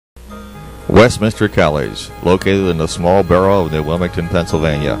Westminster College, located in the small borough of New Wilmington,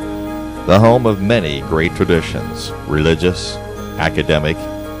 Pennsylvania, the home of many great traditions, religious, academic,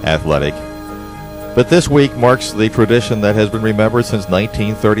 athletic. But this week marks the tradition that has been remembered since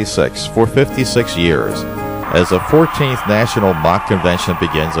 1936, for 56 years, as the 14th National Mock Convention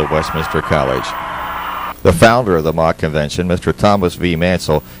begins at Westminster College. The founder of the Mock Convention, Mr. Thomas V.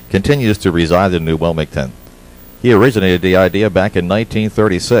 Mansell, continues to reside in New Wilmington. He originated the idea back in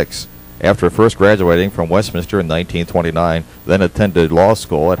 1936. After first graduating from Westminster in 1929, then attended law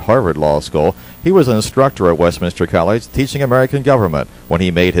school at Harvard Law School, he was an instructor at Westminster College teaching American government when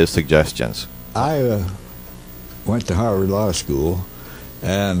he made his suggestions. I went to Harvard Law School,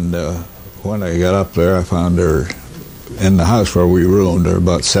 and when I got up there, I found there in the house where we roomed, there were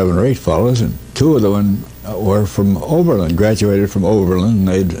about 7 or 8 fellows, and 2 of them were from Oberlin, graduated from Oberlin.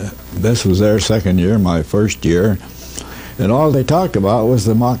 This was their second year, my first year. And all they talked about was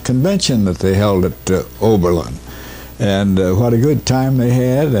the mock convention that they held at Oberlin. And what a good time they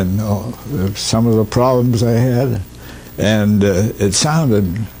had, and some of the problems they had. And it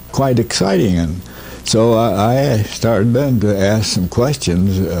sounded quite exciting. And so I started then to ask some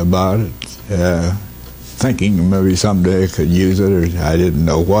questions about it, thinking maybe someday I could use it, or I didn't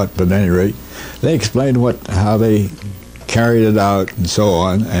know what, but at any rate, they explained how they carried it out and so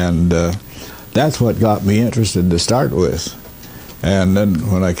on. And that's what got me interested to start with. And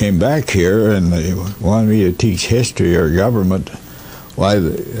then when I came back here and they wanted me to teach history or government, why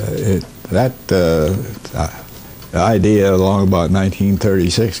that idea along about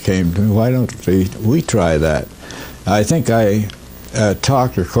 1936 came to me. Why don't we try that? I think I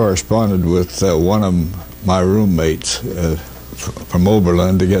talked or corresponded with one of my roommates from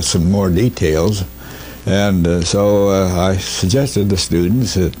Oberlin to get some more details. And so I suggested to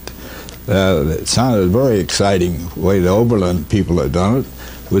students that it sounded very exciting the way the Oberlin people had done it.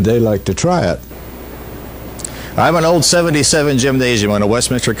 Would they like to try it? I'm an old 77 gymnasium on the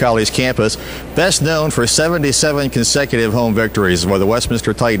Westminster College campus, best known for 77 consecutive home victories for the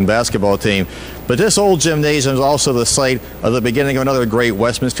Westminster Titan basketball team. But this old gymnasium is also the site of the beginning of another great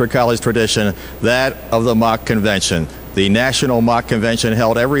Westminster College tradition, that of the Mock Convention. The National Mock Convention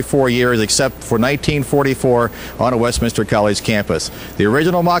held every 4 years except for 1944 on a Westminster College campus. The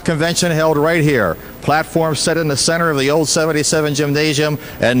original Mock Convention held right here. Platform set in the center of the old 77 gymnasium,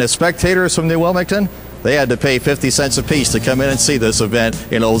 and the spectators from New Wilmington, they had to pay 50 cents apiece to come in and see this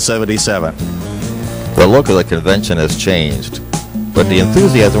event in old 77. The look of the convention has changed, but the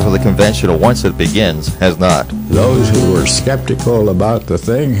enthusiasm for the convention once it begins has not. Those who were skeptical about the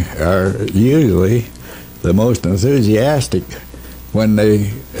thing are usually the most enthusiastic when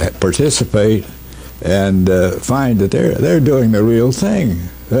they participate and find that they're doing the real thing.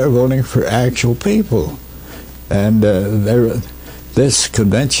 They're voting for actual people, and this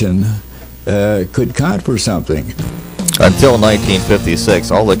convention could count for something. Until 1956,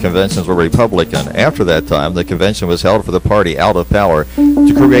 all the conventions were Republican. After that time, the convention was held for the party out of power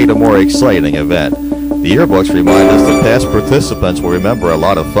to create a more exciting event. The yearbooks remind us that past participants will remember a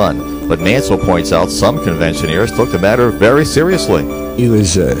lot of fun. But Mansell points out some conventioneers took the matter very seriously. He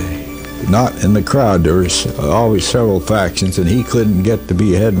was not in the crowd. There was always several factions, and he couldn't get to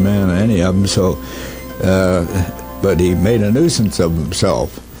be head man of any of them. So, but he made a nuisance of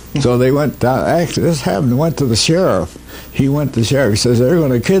himself. So they went down. Actually, this happened. Went to the sheriff. He went to the sheriff. He says, "They're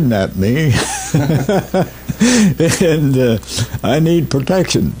going to kidnap me, and I need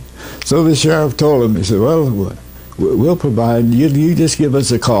protection." So the sheriff told him. He said, "Well, we'll provide, you just give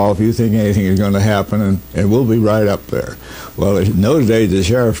us a call if you think anything is going to happen, and we'll be right up there." Well, in those days, the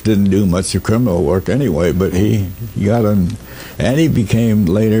sheriff didn't do much of criminal work anyway, but he got in, and he became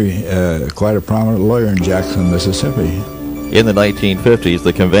later quite a prominent lawyer in Jackson, Mississippi. In the 1950s,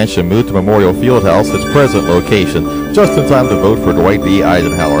 the convention moved to Memorial Fieldhouse, its present location, just in time to vote for Dwight D.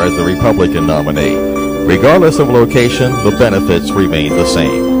 Eisenhower as the Republican nominee. Regardless of location, the benefits remained the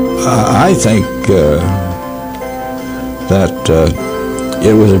same. I think that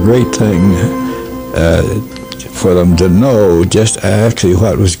it was a great thing for them to know just actually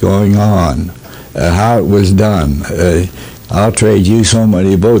what was going on, how it was done. I'll trade you so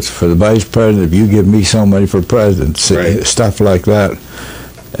many votes for the vice president if you give me so many for president, right. Stuff like that.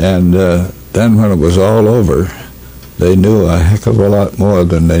 And then when it was all over, they knew a heck of a lot more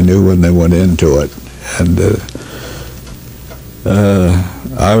than they knew when they went into it. And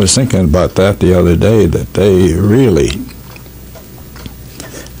I was thinking about that the other day, that they really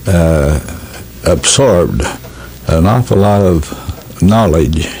absorbed an awful lot of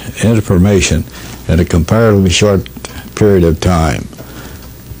knowledge, information, in a comparatively short period of time.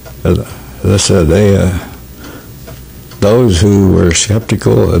 As I said, those who were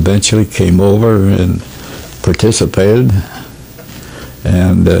skeptical eventually came over and participated.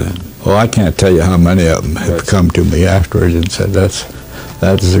 And I can't tell you how many of them have come to me afterwards and said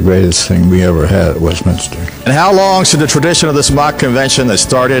that is the greatest thing we ever had at Westminster. And how long should the tradition of this mock convention that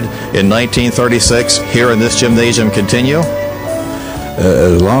started in 1936 here in this gymnasium continue?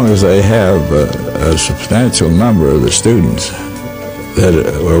 As long as they have a substantial number of the students that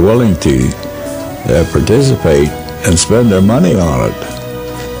are willing to participate and spend their money on it,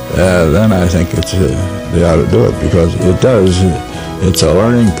 then I think they ought to do it, because it's a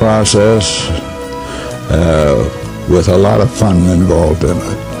learning process with a lot of fun involved in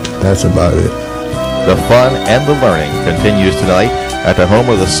it. That's about it. The fun and the learning continues tonight at the home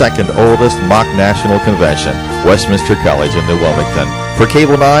of the second oldest mock national convention, Westminster College in New Wilmington. For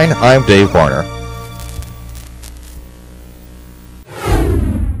Cable 9, I'm Dave Varner.